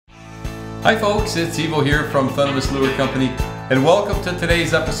Hi folks, it's Evo here from Thundermist Lure Company, and welcome to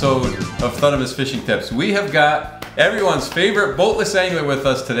today's episode of Thundermist Fishing Tips. We have got everyone's favorite boatless angler with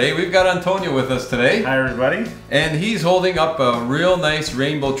us today. We've got Antonio with us today. Hi everybody. And he's holding up a real nice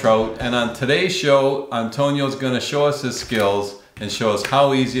rainbow trout, and on today's show, Antonio's going to show us his skills and show us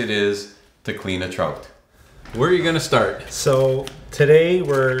how easy it is to clean a trout. Where are you going to start? So today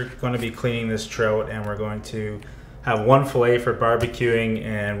we're going to be cleaning this trout, and we're going to have one fillet for barbecuing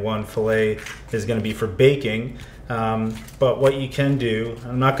and one fillet is going to be for baking. But what you can do,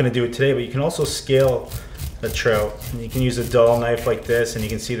 I'm not going to do it today, but you can also scale a trout. And you can use a dull knife like this, and you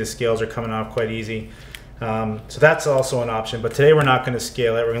can see the scales are coming off quite easy. So that's also an option, but today we're not going to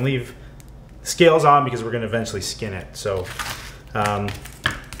scale it. We're going to leave scales on because we're going to eventually skin it. So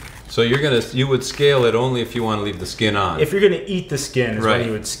So you would scale it only if you want to leave the skin on. if you're going to eat the skin is Right. when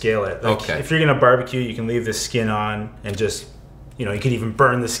you would scale it. Like, Okay. if you're going to barbecue, you can leave the skin on and just, you know, you could even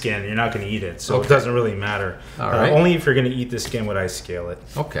burn the skin. You're not going to eat it, so Okay. it doesn't really matter. All right. Only if you're going to eat the skin would I scale it.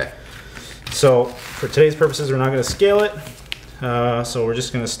 Okay. So for today's purposes, we're not going to scale it. So we're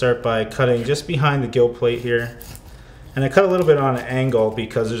just going to start by cutting just behind the gill plate here. And I cut a little bit on an angle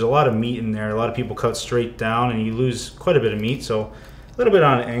because there's a lot of meat in there. A lot of people cut straight down and you lose quite a bit of meat. So a little bit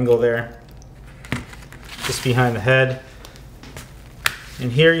on an angle there, just behind the head.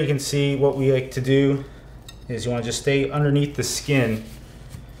 And here you can see what we like to do is you want to just stay underneath the skin.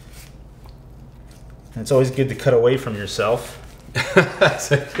 And it's always good to cut away from yourself. That's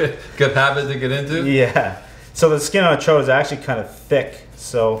a good habit to get into. Yeah. So the skin on a trout is actually kind of thick.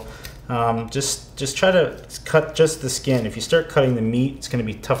 So just try to cut just the skin. If you start cutting the meat, it's going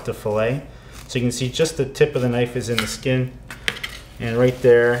to be tough to fillet. So you can see just the tip of the knife is in the skin. And right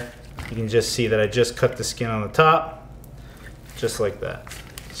there, you can just see that I just cut the skin on the top, just like that.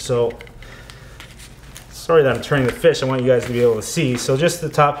 So, sorry that I'm turning the fish, I want you guys to be able to see. So just the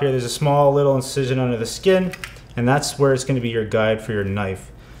top here, there's a small little incision under the skin, and that's where it's going to be your guide for your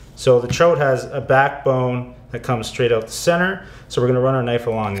knife. So the trout has a backbone that comes straight out the center, so we're going to run our knife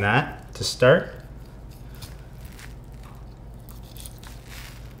along that to start.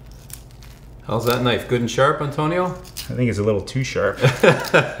 How's that knife? Good and sharp, Antonio? I think it's a little too sharp.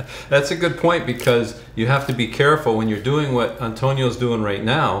 That's a good point, because you have to be careful when you're doing what Antonio's doing right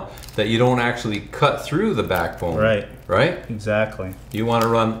now, that you don't actually cut through the backbone. Right. Right? Exactly. You want to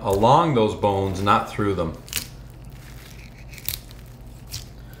run along those bones, not through them.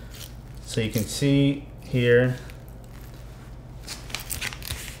 So you can see here,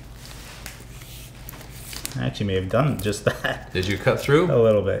 I actually may have done just that. Did you cut through? A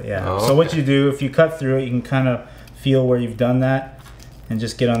little bit, yeah. Oh, So what okay. you do, if you cut through it, you can kind of feel where you've done that and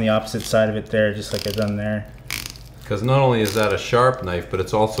just get on the opposite side of it there, just like I've done there. Because not only is that a sharp knife, but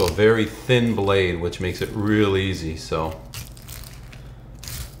it's also a very thin blade, which makes it real easy. So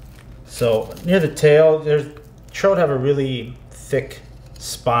near the tail, trout have a really thick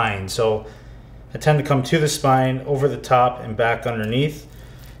spine. So I tend to come to the spine, over the top, and back underneath.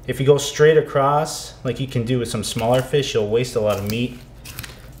 If you go straight across, like you can do with some smaller fish, you'll waste a lot of meat.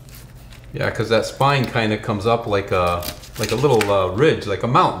 yeah, because that spine kind of comes up like a little ridge, like a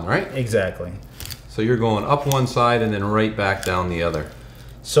mountain, right? Exactly. So you're going up one side and then right back down the other.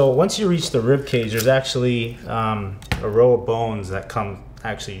 So once you reach the rib cage, there's actually a row of bones that come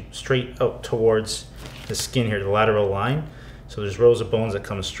actually straight out towards the skin here, the lateral line. So there's rows of bones that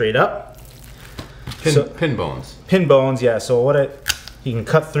come straight up. Pin bones. Pin bones, yeah. So you can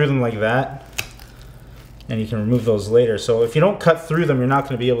cut through them like that, and you can remove those later. So if you don't cut through them, you're not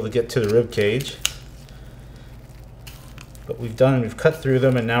going to be able to get to the rib cage. But we've cut through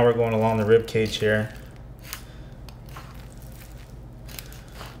them, and now we're going along the rib cage here.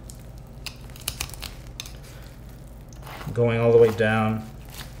 Going all the way down.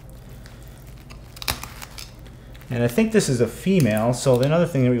 And I think this is a female, so the other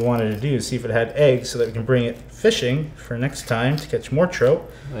thing that we wanted to do is see if it had eggs so that we can bring it fishing for next time to catch more trout.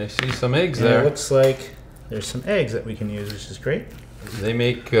 I see some eggs And there. it looks like there's some eggs that we can use, which is great. They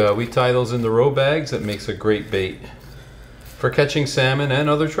make, we tie those into row bags. That makes a great bait for catching salmon and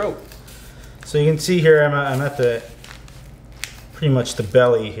other trout. So you can see here I'm at the pretty much the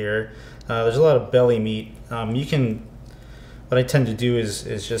belly here. There's a lot of belly meat. What I tend to do is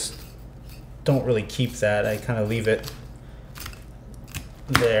just don't really keep that. I kind of leave it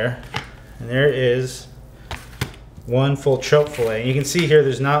there. And there is one full trout fillet. And you can see here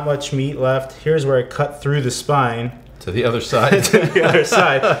there's not much meat left. Here's where I cut through the spine. To the other side. To the other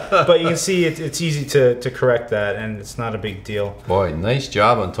side. But you can see it's easy to correct that, and it's not a big deal. Boy, nice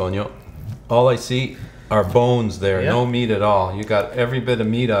job, Antonio. All I see are bones there, no meat at all. You got every bit of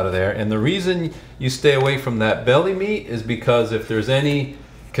meat out of there. And the reason you stay away from that belly meat is because if there's any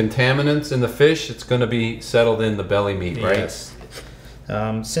contaminants in the fish, it's going to be settled in the belly meat, right? Yes.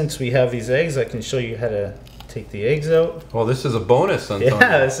 Since we have these eggs, I can show you how to take the eggs out. Well, this is a bonus, Antonio.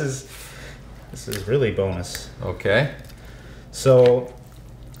 Yeah, this is really bonus. Okay. So,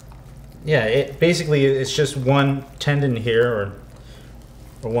 yeah, basically it's just one tendon here, or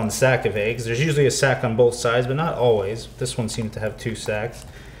one sack of eggs. There's usually a sack on both sides, but not always. This one seems to have 2 sacks,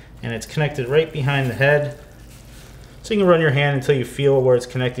 and it's connected right behind the head. So you can run your hand until you feel where it's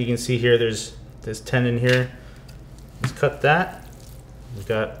connected. You can see here, there's this tendon here. Let's cut that. We've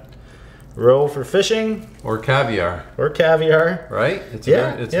got roe for fishing. Or caviar. Or caviar. Right? It's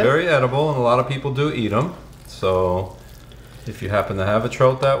very edible, and a lot of people do eat them. So if you happen to have a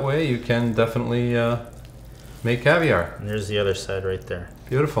trout that way, you can definitely make caviar. And there's the other side right there.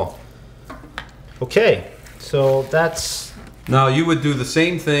 Beautiful. Okay, so that's... Now you would do the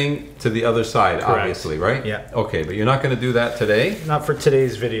same thing to the other side, Correct. Obviously, right? Yeah. Okay, but you're not going to do that today? Not for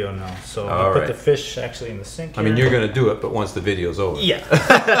today's video, no. So I'll put the fish actually in the sink here. I mean, you're going to do it, but once the video's over. Yeah,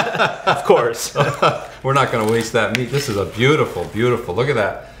 of course. We're not going to waste that meat. This is a beautiful, beautiful, look at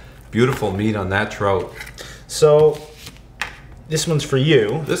that. Beautiful meat on that trout. So this one's for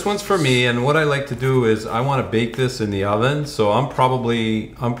you. This one's for me, and what I like to do is I want to bake this in the oven, so I'm probably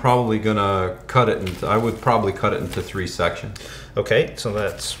gonna cut it into, I would probably cut it into 3 sections. Okay, so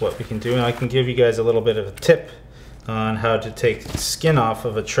that's what we can do, and I can give you guys a little bit of a tip on how to take skin off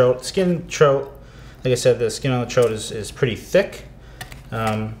of a trout. Skin trout, like I said, the skin on the trout is pretty thick,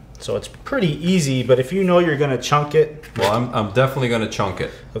 so it's pretty easy. But if you know you're gonna chunk it, well, I'm definitely gonna chunk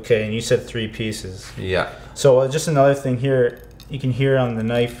it. Okay, and you said 3 pieces. Yeah. So just another thing here. You can hear on the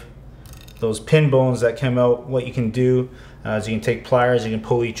knife those pin bones that come out. What you can do is you can take pliers, you can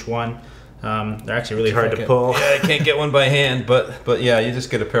pull each one. They're actually really hard to pull. Yeah, I can't get one by hand, but yeah, you just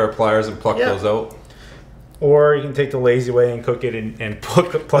get a pair of pliers and pluck those out. Or you can take the lazy way and cook it and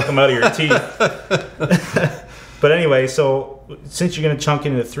pluck them out of your teeth. But anyway, so since you're going to chunk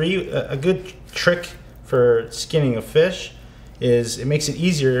it into 3, a good trick for skinning a fish is it makes it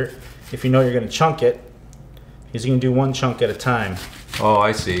easier if you know you're going to chunk it, because you can do 1 chunk at a time. Oh,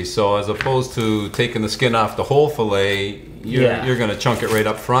 I see. So as opposed to taking the skin off the whole fillet, you're going to chunk it right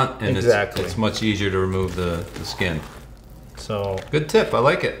up front, and it's much easier to remove the skin. So good tip. I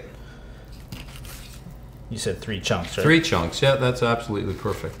like it. You said 3 chunks, right? 3 chunks. Yeah, that's absolutely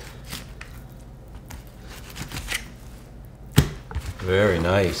perfect. Very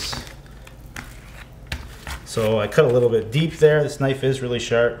nice. So I cut a little bit deep there. This knife is really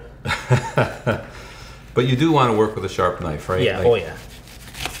sharp. But you do want to work with a sharp knife, right? Yeah, oh yeah.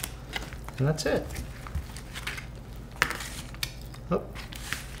 And that's it. Oh.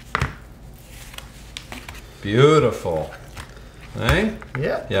 Beautiful. Hey?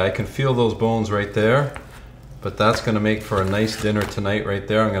 Yeah. Yeah, I can feel those bones right there. But that's going to make for a nice dinner tonight right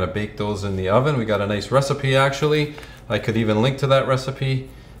there. I'm going to bake those in the oven. We got a nice recipe actually. I could even link to that recipe.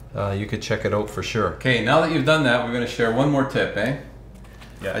 You could check it out for sure. Okay, now that you've done that, we're going to share one more tip, eh?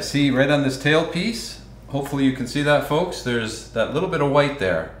 Yeah. I see right on this tail piece, hopefully you can see that, folks, there's that little bit of white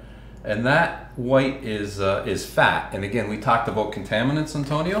there. And that white is fat. And again, we talked about contaminants,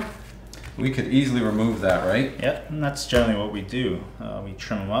 Antonio. We could easily remove that, right? Yeah, and that's generally what we do. We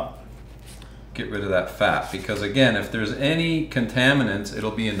trim them up. Get rid of that fat, because again, if there's any contaminants,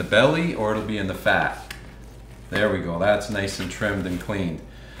 it'll be in the belly or it'll be in the fat. There we go, that's nice and trimmed and cleaned.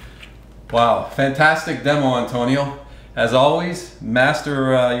 Wow, fantastic demo, Antonio. As always,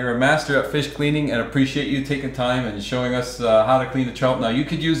 you're a master at fish cleaning, and appreciate you taking time and showing us how to clean a trout. Now, you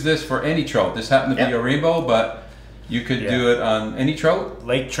could use this for any trout. This happened to be a rainbow, but you could do it on any trout?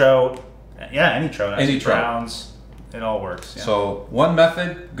 Lake trout, yeah, any trout. Any trout. Browns, it all works. Yeah. So, one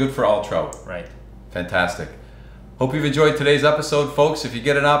method, good for all trout. Right. Fantastic. Hope you've enjoyed today's episode, folks. If you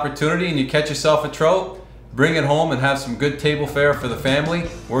get an opportunity and you catch yourself a trout, bring it home and have some good table fare for the family.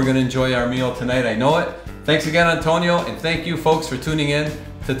 We're going to enjoy our meal tonight, I know it. Thanks again, Antonio, and thank you, folks, for tuning in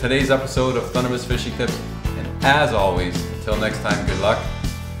to today's episode of Thundermist Fishing Tips. And as always, until next time, good luck.